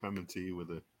Coming to you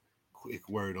with a quick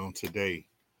word on today,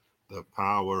 the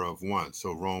power of one.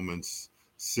 So Romans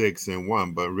 6 and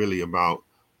 1, but really about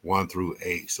 1 through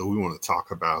 8. So we want to talk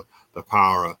about the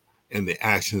power and the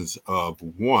actions of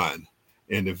one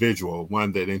individual,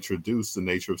 one that introduced the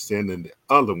nature of sin, and the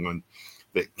other one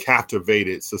that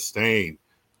captivated, sustained,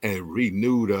 and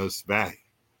renewed us back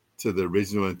to the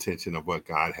original intention of what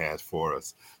God has for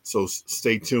us. So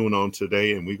stay tuned on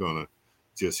today, and we're going to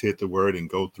just hit the word and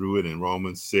go through it in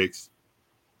Romans 6.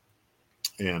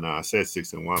 And I said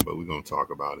 6 and 1, but we're going to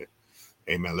talk about it.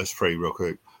 Amen. Let's pray real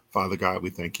quick. Father God, we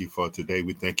thank you for today.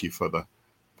 We thank you for the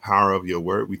power of your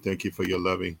word. We thank you for your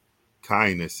loving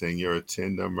kindness and your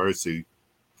tender mercy.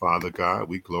 Father God,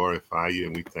 we glorify you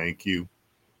and we thank you.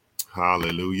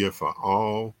 Hallelujah, for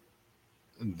all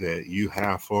that you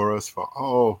have for us, for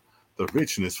all the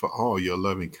richness, for all your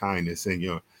loving kindness and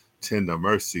your tender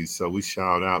mercy. So we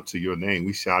shout out to your name.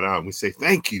 We shout out and we say,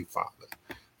 thank you, Father,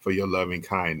 for your loving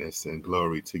kindness, and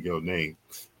glory to your name.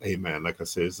 Amen. Like I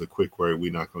said, it's a quick word.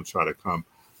 We're not going to try to come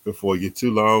before you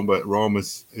too long, but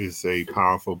Romans is a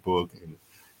powerful book and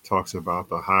talks about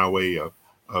the highway of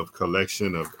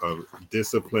collection, of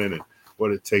discipline, and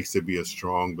what it takes to be a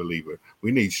strong believer.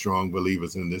 We need strong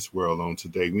believers in this world on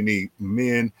today. We need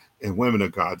men and women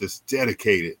of God that's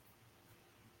dedicated,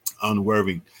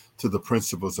 unwavering to the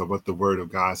principles of what the word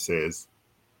of God says,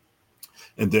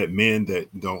 and that men that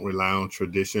don't rely on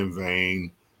tradition,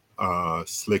 vain,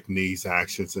 slick knees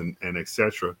actions, and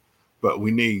etc. But we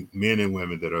need men and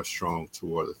women that are strong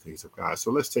toward the things of God.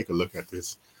 So let's take a look at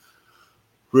this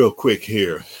real quick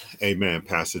here. Amen.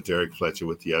 Pastor Derrick Fletcher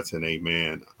with yes and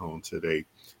amen on today.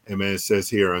 Amen. It says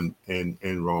here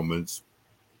in Romans.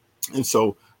 And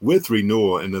so with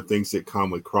renewal and the things that come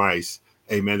with Christ,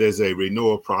 amen, there's a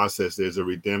renewal process. There's a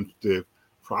redemptive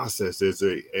process. There's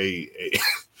a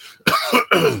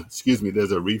excuse me,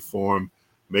 there's a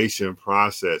reformation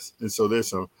process. And so there's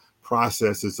some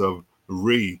processes of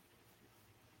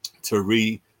to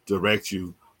redirect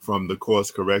you from the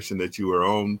course correction that you were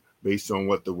on based on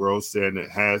what the world said it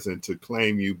has, and to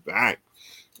claim you back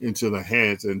into the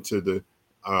hands, into the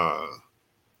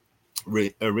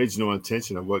original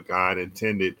intention of what God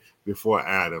intended before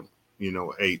Adam,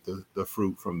 ate the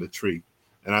fruit from the tree.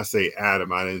 And I say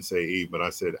Adam, I didn't say Eve, but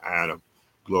I said Adam.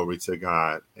 Glory to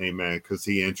God. Amen. Because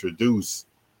he introduced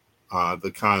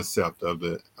the concept of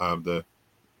the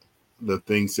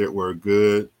things that were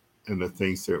good and the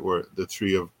things that were the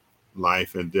tree of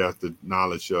life and death, the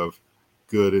knowledge of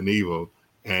good and evil.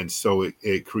 And so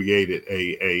it created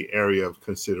a area of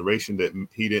consideration that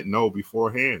he didn't know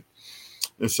beforehand.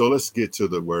 And so let's get to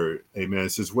the word. Amen.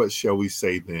 It says, what shall we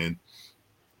say then?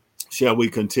 Shall we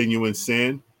continue in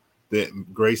sin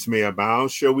that grace may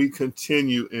abound? Shall we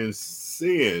continue in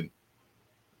sin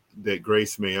that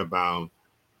grace may abound?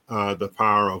 The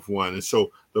power of one. And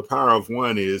so the power of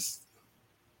one is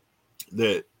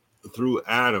that through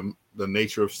Adam, the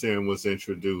nature of sin was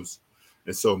introduced.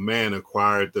 And so man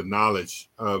acquired the knowledge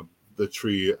of the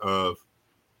tree of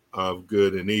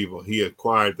good and evil. He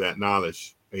acquired that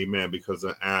knowledge, amen, because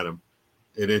of Adam.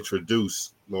 It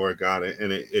introduced, Lord God,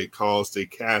 and it caused a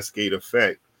cascade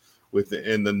effect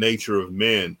within the nature of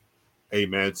men,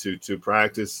 amen, to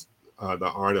practice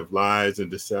the art of lies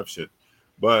and deception.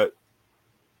 But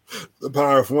the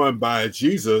power of one, by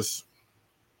Jesus,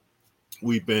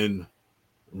 we've been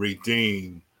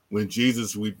redeemed. With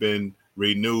Jesus, we've been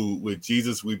renewed. With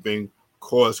Jesus, we've been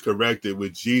course corrected.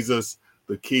 With Jesus,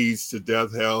 the keys to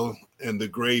death, hell, and the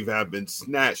grave have been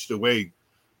snatched away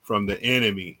from the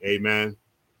enemy. Amen.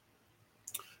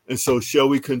 And so shall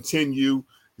we continue?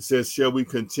 It says, shall we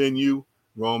continue?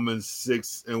 Romans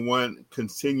 6 and 1,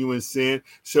 continue in sin.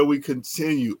 Shall we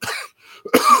continue?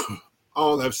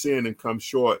 All have sinned and come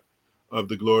short of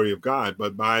the glory of God,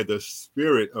 but by the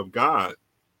Spirit of God,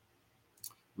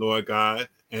 Lord God,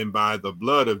 and by the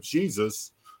blood of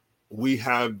Jesus, we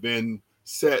have been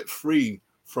set free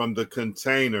from the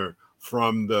container,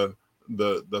 from the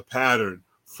pattern,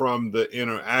 from the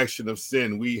interaction of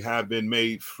sin. We have been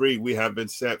made free. We have been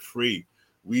set free.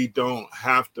 We don't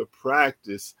have to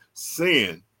practice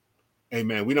sin.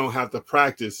 Amen. We don't have to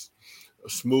practice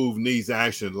smooth knees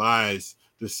action, lies,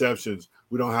 deceptions.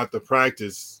 We don't have to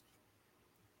practice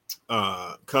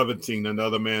coveting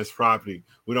another man's property.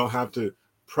 We don't have to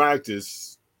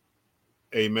practice,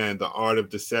 amen, the art of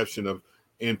deception, of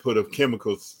input of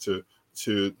chemicals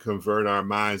to convert our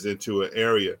minds into an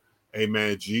area.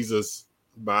 Amen. Jesus,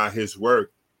 by his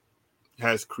work,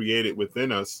 has created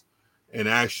within us an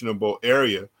actionable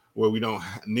area where we don't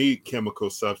need chemical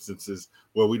substances,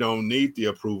 where we don't need the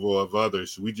approval of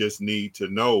others. We just need to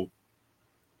know,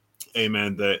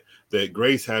 amen, that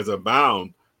grace has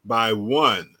abound by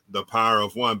one, the power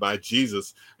of one, by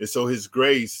Jesus. And so his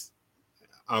grace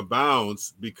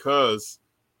abounds because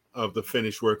of the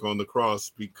finished work on the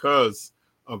cross, because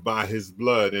of by his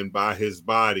blood and by his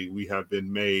body, we have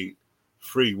been made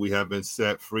free. We have been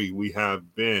set free. We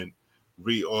have been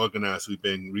reorganized. We've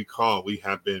been recalled. We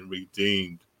have been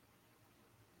redeemed.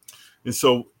 And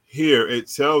so here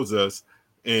it tells us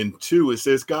in 2, it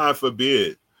says, God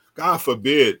forbid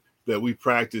that we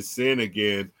practice sin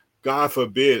again. God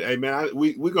forbid, amen.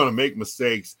 We're going to make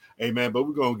mistakes, amen, but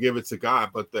we're going to give it to God.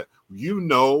 But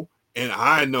and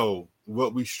I know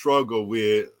what we struggle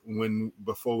with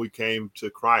before we came to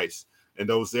Christ, and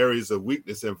those areas of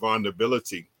weakness and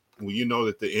vulnerability. When you know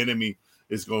that the enemy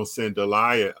is going to send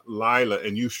Delilah,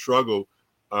 and you struggle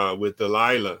with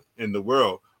Delilah in the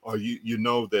world, or you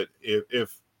know that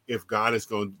if God is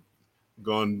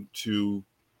going to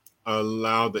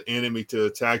allow the enemy to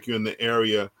attack you in the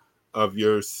area of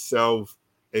your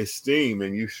self-esteem,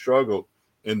 and you struggle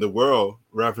in the world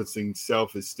referencing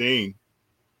self-esteem,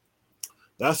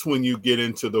 that's when you get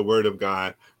into the word of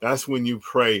God. That's when you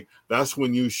pray. That's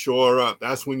when you shore up.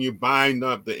 That's when you bind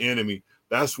up the enemy.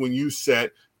 That's when you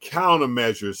set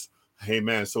countermeasures,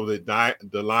 amen, so that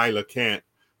Delilah can't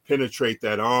penetrate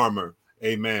that armor,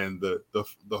 amen,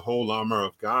 the whole armor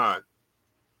of God.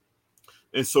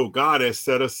 And so God has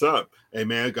set us up,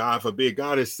 amen, God forbid,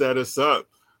 God has set us up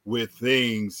with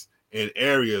things and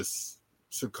areas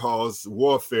to cause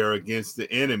warfare against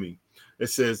the enemy. It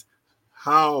says,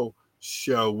 how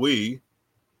shall we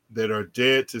that are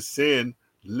dead to sin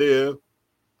live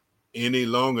any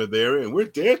longer therein? We're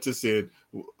dead to sin.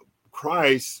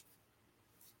 Christ,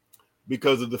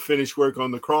 because of the finished work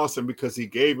on the cross and because he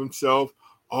gave himself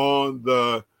on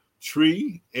the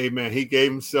tree, amen, he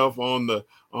gave himself on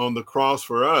the cross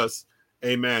for us,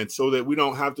 amen, so that we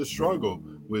don't have to struggle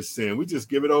with sin. We just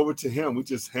give it over to him. We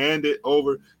just hand it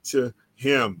over to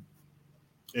him,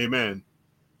 amen.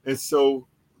 And so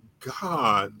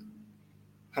God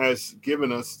has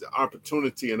given us the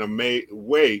opportunity in a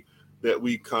way that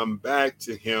we come back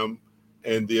to him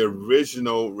and the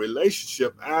original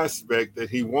relationship aspect that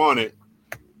he wanted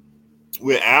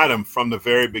with Adam from the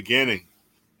very beginning.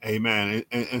 Amen.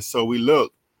 And so we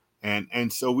look,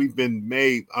 and so we've been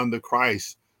made under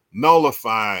Christ,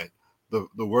 nullified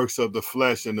the works of the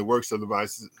flesh and the works of the body.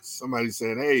 Somebody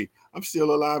saying, hey, I'm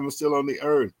still alive. I'm still on the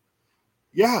earth.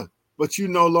 Yeah, but you're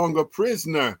no longer a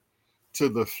prisoner to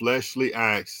the fleshly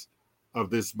acts of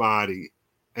this body.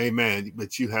 Amen.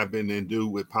 But you have been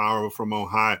endued with power from on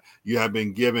high. You have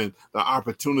been given the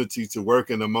opportunity to work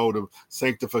in the mode of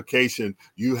sanctification.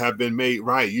 You have been made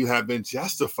right. You have been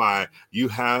justified. You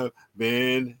have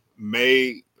been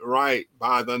made right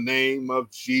by the name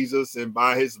of Jesus and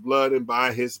by his blood and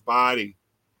by his body.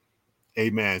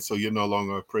 Amen. So you're no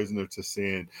longer a prisoner to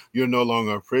sin. You're no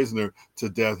longer a prisoner to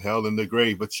death, hell, and the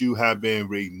grave, but you have been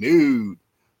renewed.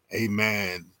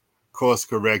 Amen. Course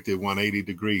corrected 180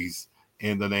 degrees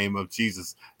in the name of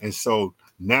Jesus. And so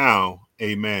now,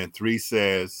 amen, 3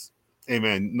 says,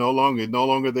 amen, no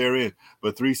longer therein,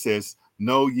 but 3 says,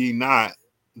 know ye not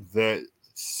that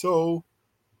so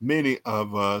many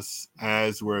of us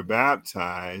as were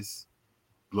baptized,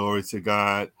 glory to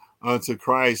God, unto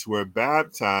Christ were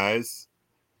baptized,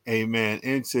 amen,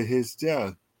 into his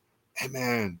death.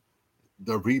 Amen.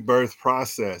 The rebirth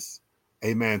process,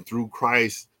 amen, through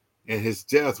Christ and his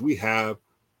death, we have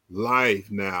life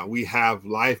now. We have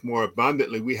life more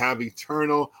abundantly. We have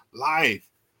eternal life.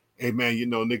 Amen. You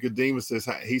know, Nicodemus says,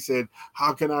 he said,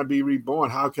 how can I be reborn?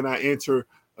 How can I enter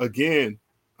again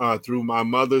through my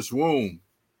mother's womb?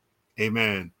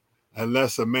 Amen.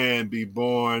 Unless a man be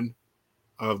born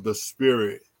of the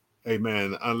Spirit.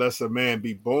 Amen. Unless a man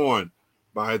be born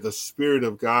by the Spirit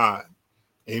of God.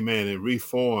 Amen. And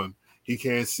reform. He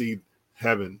can't see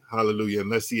heaven. Hallelujah.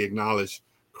 Unless he acknowledge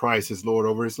Christ as Lord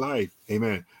over his life.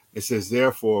 Amen. It says,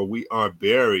 therefore, we are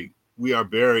buried. We are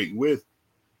buried with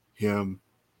him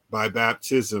by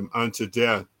baptism unto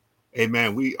death.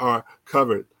 Amen. We are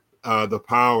covered the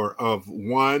power of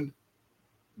one,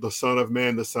 the Son of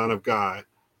Man, the Son of God,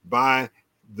 by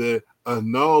the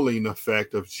annulling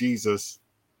effect of Jesus.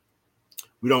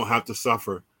 We don't have to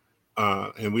suffer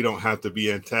and we don't have to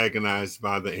be antagonized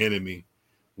by the enemy.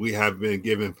 We have been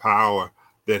given power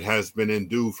that has been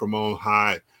endued from on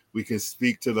high. We can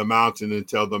speak to the mountain and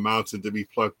tell the mountain to be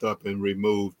plucked up and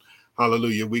removed.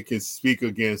 Hallelujah. We can speak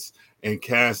against and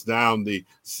cast down the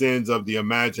sins of the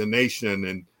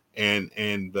imagination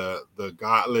and the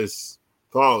godless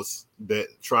thoughts that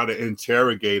try to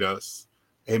interrogate us.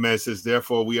 Amen. It says,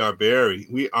 therefore, we are buried.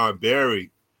 We are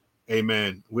buried,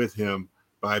 amen, with him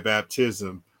by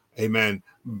baptism. Amen.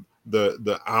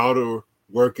 The outer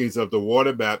workings of the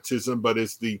water baptism, but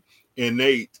it's the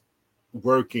innate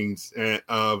workings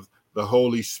of the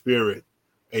Holy Spirit,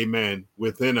 amen,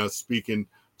 within us, speaking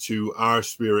to our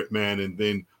spirit man, and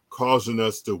then causing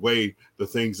us to weigh the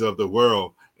things of the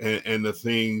world and the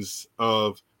things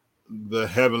of the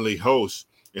heavenly host.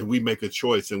 And we make a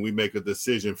choice and we make a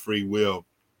decision, free will.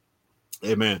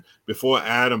 Amen. Before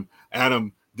Adam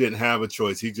didn't have a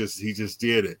choice. He just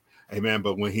did it. Amen.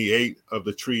 But when he ate of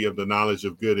the tree of the knowledge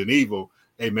of good and evil,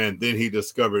 amen, then he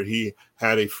discovered he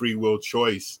had a free will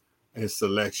choice and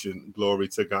selection. Glory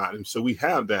to God. And so we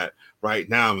have that right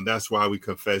now. And that's why we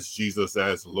confess Jesus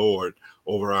as Lord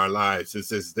over our lives. It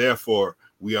says, therefore,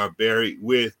 we are buried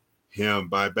with him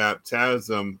by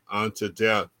baptism unto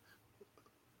death,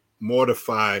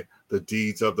 mortify the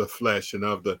deeds of the flesh and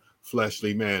of the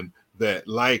fleshly man, that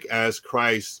like as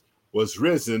Christ was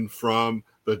risen from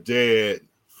the dead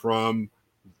from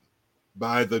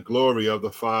by the glory of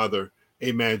the Father,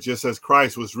 amen, just as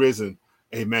Christ was risen,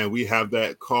 amen, we have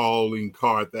that calling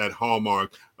card, that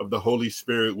hallmark of the Holy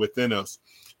Spirit within us.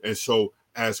 And so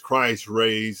as Christ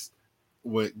raised,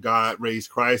 when God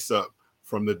raised Christ up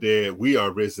from the dead, we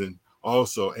are risen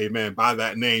also, amen, by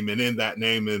that name, and in that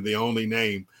name, and the only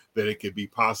name that it could be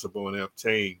possible and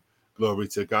obtain. Glory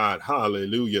to God.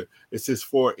 Hallelujah. It says,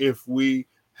 for if we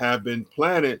have been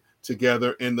planted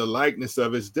together in the likeness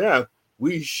of his death,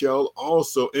 we shall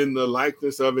also in the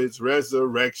likeness of his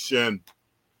resurrection,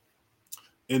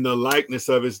 in the likeness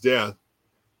of his death,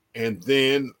 and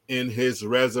then in his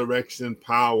resurrection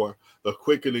power, the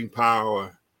quickening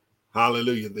power.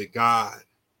 Hallelujah. That God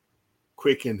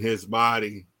quickened his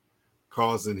body,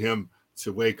 causing him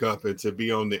to wake up and to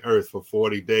be on the earth for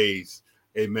 40 days.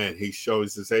 Amen. He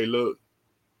shows us, hey, look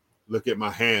at my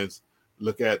hands.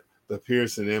 Look at the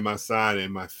piercing in my side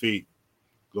and my feet.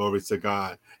 Glory to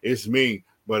God. It's me,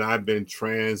 but I've been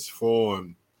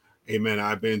transformed. Amen.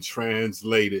 I've been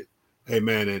translated.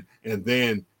 Amen. And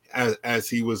then as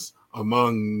he was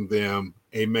among them,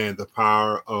 amen, the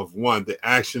power of one, the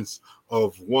actions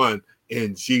of one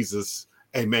in Jesus,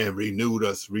 amen, renewed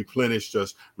us, replenished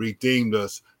us, redeemed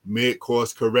us,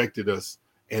 mid-course corrected us.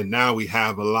 And now we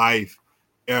have a life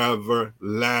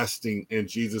everlasting in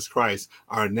Jesus Christ.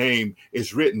 Our name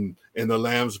is written in the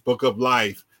Lamb's book of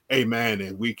life. Amen.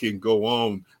 And we can go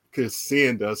on because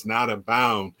sin does not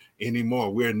abound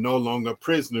anymore. We're no longer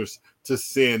prisoners to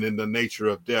sin in the nature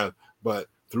of death, but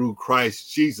through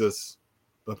Christ Jesus,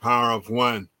 the power of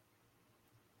one,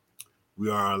 we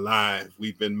are alive.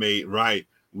 We've been made right.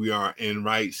 We are in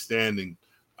right standing.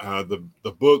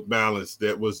 The book balance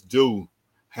that was due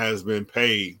has been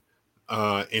paid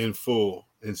in full.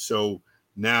 And so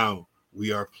now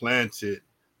we are planted,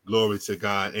 glory to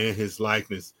God, in his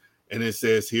likeness. And it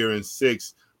says here in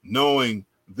 6, knowing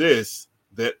this,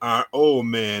 that our old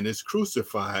man is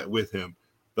crucified with him.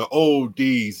 The old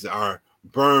deeds are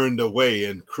burned away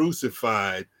and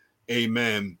crucified.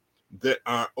 Amen. That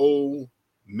our old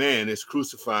man is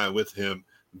crucified with him,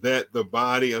 that the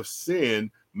body of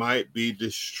sin might be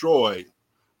destroyed.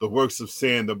 The works of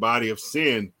sin, the body of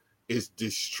sin is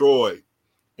destroyed.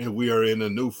 And we are in a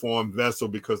new form vessel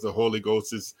because the Holy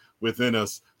Ghost is within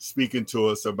us, speaking to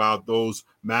us about those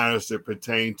matters that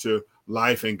pertain to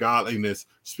life and godliness,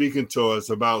 speaking to us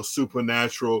about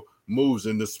supernatural moves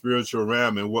in the spiritual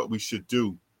realm and what we should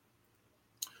do.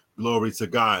 Glory to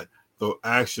God. The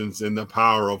actions and the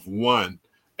power of one,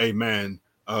 amen,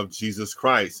 of Jesus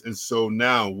Christ. And so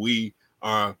now we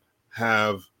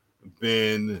have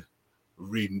been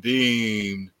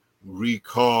redeemed,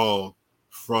 recalled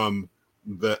from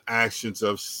the actions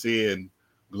of sin.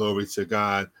 Glory to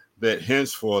God. That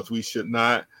henceforth we should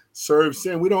not serve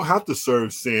sin. We don't have to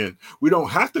serve sin. We don't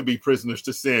have to be prisoners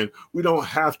to sin. We don't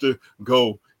have to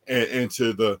go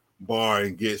into the bar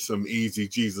and get some easy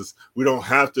Jesus. We don't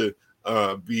have to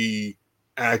be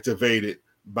activated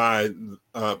by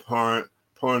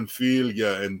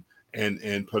pornophilia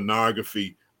and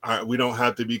pornography. We don't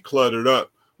have to be cluttered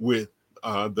up with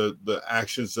the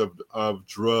actions of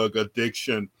drug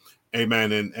addiction,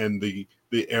 amen, and the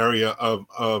area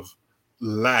of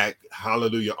lack.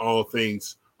 Hallelujah. All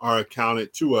things are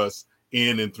accounted to us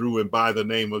in and through and by the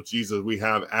name of Jesus. We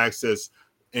have access,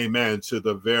 amen, to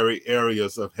the very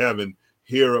areas of heaven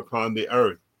here upon the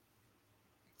earth.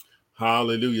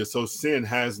 Hallelujah. So sin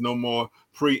has no more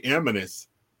preeminence.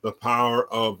 The power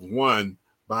of one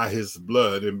by his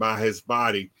blood and by his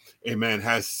body, amen,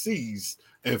 has ceased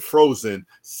and frozen,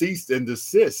 ceased and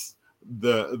desist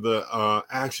the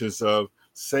actions of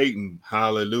Satan.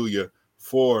 Hallelujah.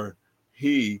 For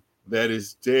he that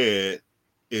is dead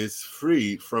is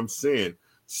free from sin.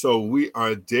 So we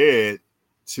are dead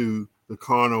to the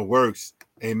carnal works.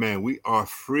 Amen. We are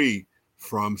free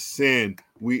from sin.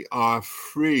 We are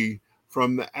free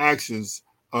from the actions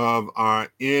of our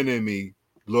enemy.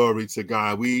 Glory to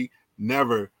God. We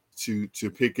never to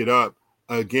pick it up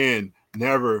again,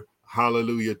 never,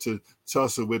 hallelujah, to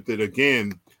tussle with it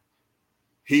again.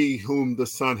 He whom the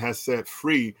Son has set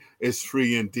free is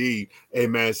free indeed.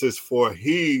 Amen. It says, for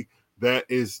he that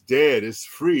is dead is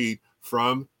freed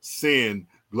from sin.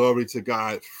 Glory to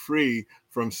God. Free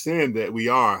from sin that we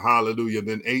are. Hallelujah.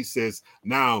 Then 8 says,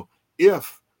 now,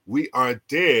 if we are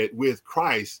dead with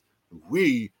Christ,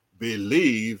 we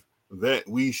believe that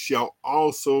we shall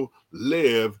also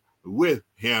live with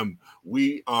him.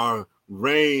 We are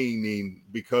reigning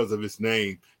because of his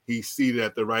name. He's seated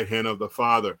at the right hand of the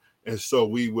Father. And so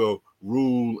we will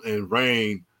rule and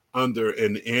reign under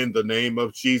and in the name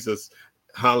of Jesus.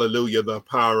 Hallelujah, the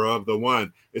power of the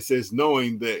one. It says,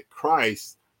 knowing that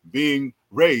Christ, being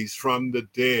raised from the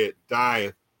dead,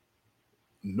 dieth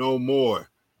no more.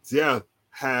 Death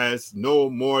has no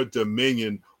more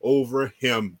dominion over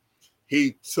him.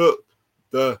 He took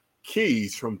the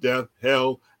keys from death,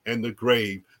 hell, and the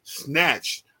grave,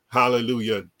 snatched,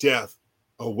 hallelujah, death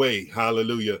away,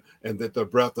 hallelujah, and that the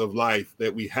breath of life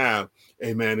that we have,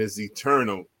 amen, is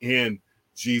eternal in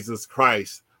Jesus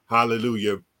Christ,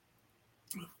 hallelujah.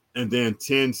 And then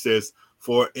 10 says,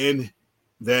 for in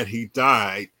that he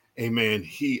died, amen,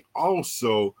 he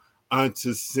also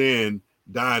unto sin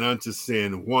died unto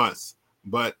sin once,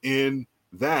 but in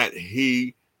that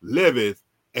he liveth,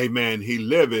 amen, he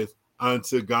liveth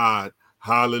unto God,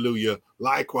 hallelujah.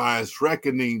 Likewise,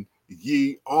 reckoning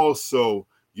ye also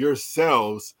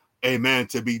yourselves, amen,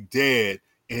 to be dead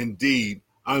indeed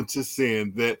unto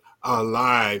sin, that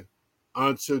alive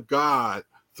unto God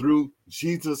through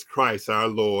Jesus Christ our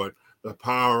Lord. The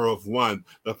power of one,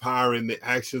 the power in the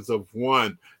actions of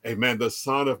one, amen, the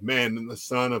Son of Man and the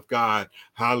Son of God,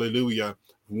 hallelujah,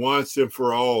 once and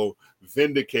for all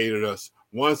vindicated us,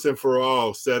 once and for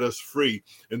all set us free.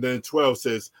 And then 12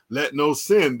 says, let no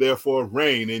sin therefore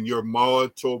reign in your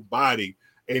mortal body,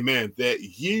 amen, that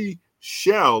ye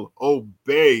shall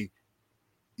obey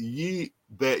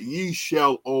that ye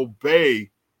shall obey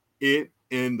it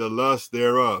in the lust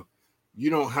thereof. You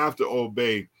don't have to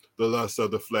obey the lust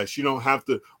of the flesh. You don't have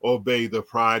to obey the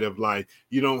pride of life.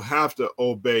 You don't have to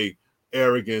obey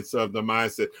arrogance of the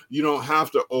mindset. You don't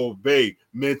have to obey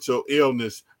mental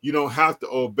illness. You don't have to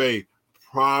obey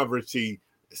poverty,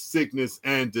 sickness,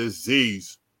 and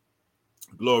disease.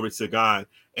 Glory to God.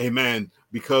 Amen.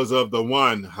 Because of the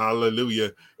one,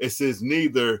 hallelujah. It says,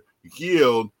 neither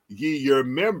yield ye your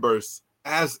members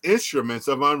as instruments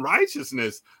of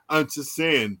unrighteousness unto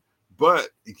sin, but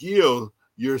yield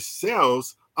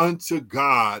yourselves unto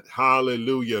God,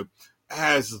 hallelujah,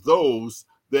 as those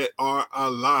that are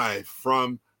alive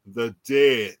from the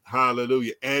dead,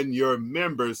 hallelujah, and your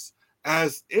members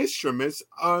as instruments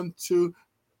unto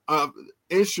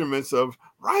instruments of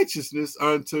righteousness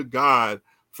unto God.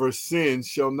 For sin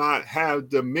shall not have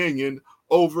dominion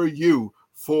over you,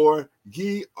 for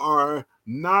ye are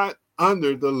not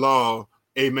under the law,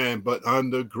 amen, but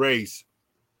under grace.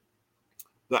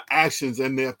 The actions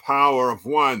and the power of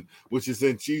one, which is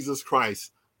in Jesus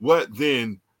Christ. What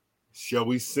then? Shall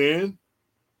we sin?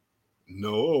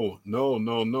 No, no,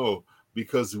 no, no,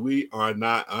 because we are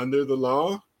not under the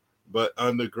law, but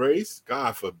under grace.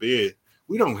 God forbid.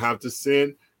 We don't have to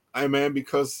sin, amen,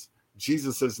 because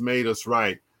Jesus has made us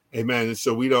right, amen. And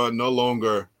so we are no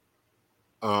longer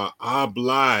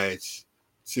obliged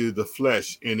to the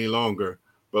flesh any longer,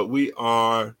 but we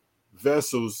are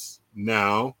vessels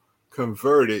now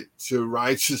converted to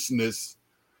righteousness,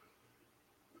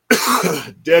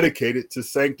 dedicated to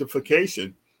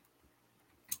sanctification.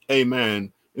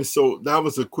 Amen. And so that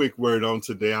was a quick word on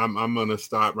today. I'm going to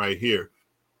stop right here.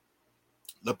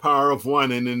 The power of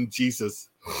one and in Jesus,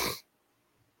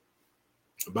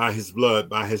 by his blood,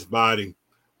 by his body,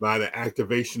 by the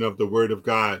activation of the word of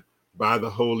God, by the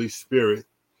Holy Spirit,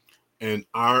 and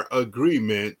our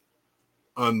agreement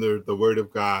under the word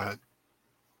of God.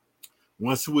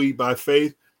 Once we, by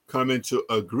faith, come into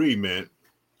agreement,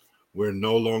 we're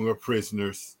no longer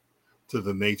prisoners to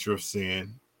the nature of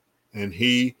sin. And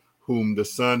he whom the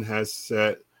Son has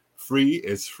set free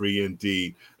is free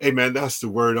indeed. Amen. That's the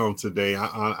word on today.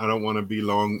 I don't want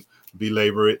to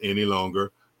belabor it any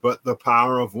longer. But the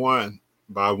power of one.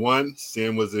 By one,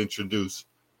 sin was introduced.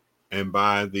 And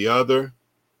by the other,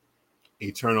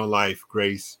 eternal life,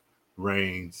 grace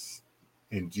reigns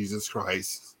in Jesus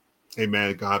Christ.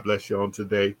 Amen. God bless you on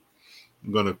today.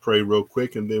 I'm going to pray real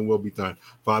quick and then we'll be done.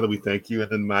 Father, we thank you in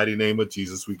the mighty name of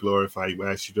Jesus. We glorify you. We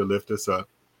ask you to lift us up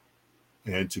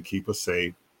and to keep us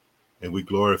safe. And we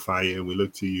glorify you and we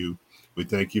look to you. We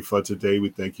thank you for today. We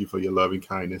thank you for your loving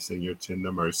kindness and your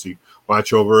tender mercy.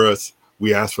 Watch over us.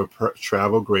 We ask for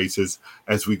travel graces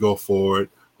as we go forward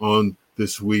on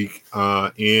this week,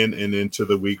 in and into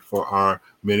the week for our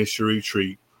ministry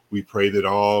retreat. We pray that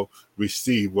all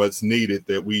receive what's needed,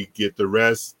 that we get the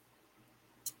rest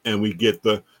and we get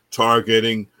the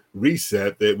targeting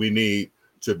reset that we need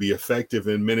to be effective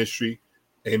in ministry.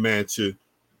 Amen. To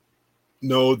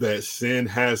know that sin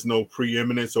has no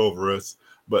preeminence over us,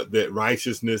 but that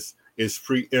righteousness is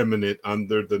preeminent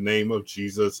under the name of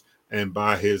Jesus and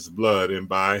by his blood and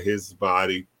by his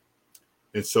body.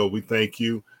 And so we thank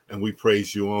you and we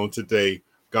praise you on today.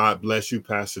 God bless you,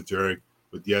 Pastor Derrick,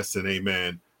 with yes and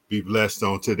amen. Be blessed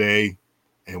on today,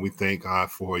 and we thank God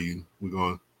for you. We're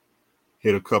going to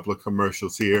hit a couple of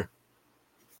commercials here.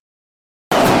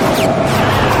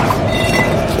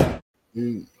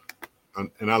 And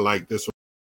I like this one.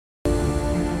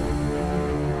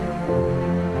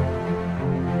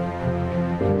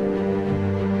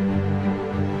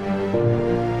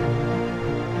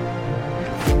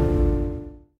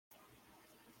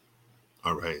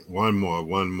 All right, one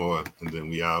more, and then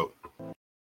we out.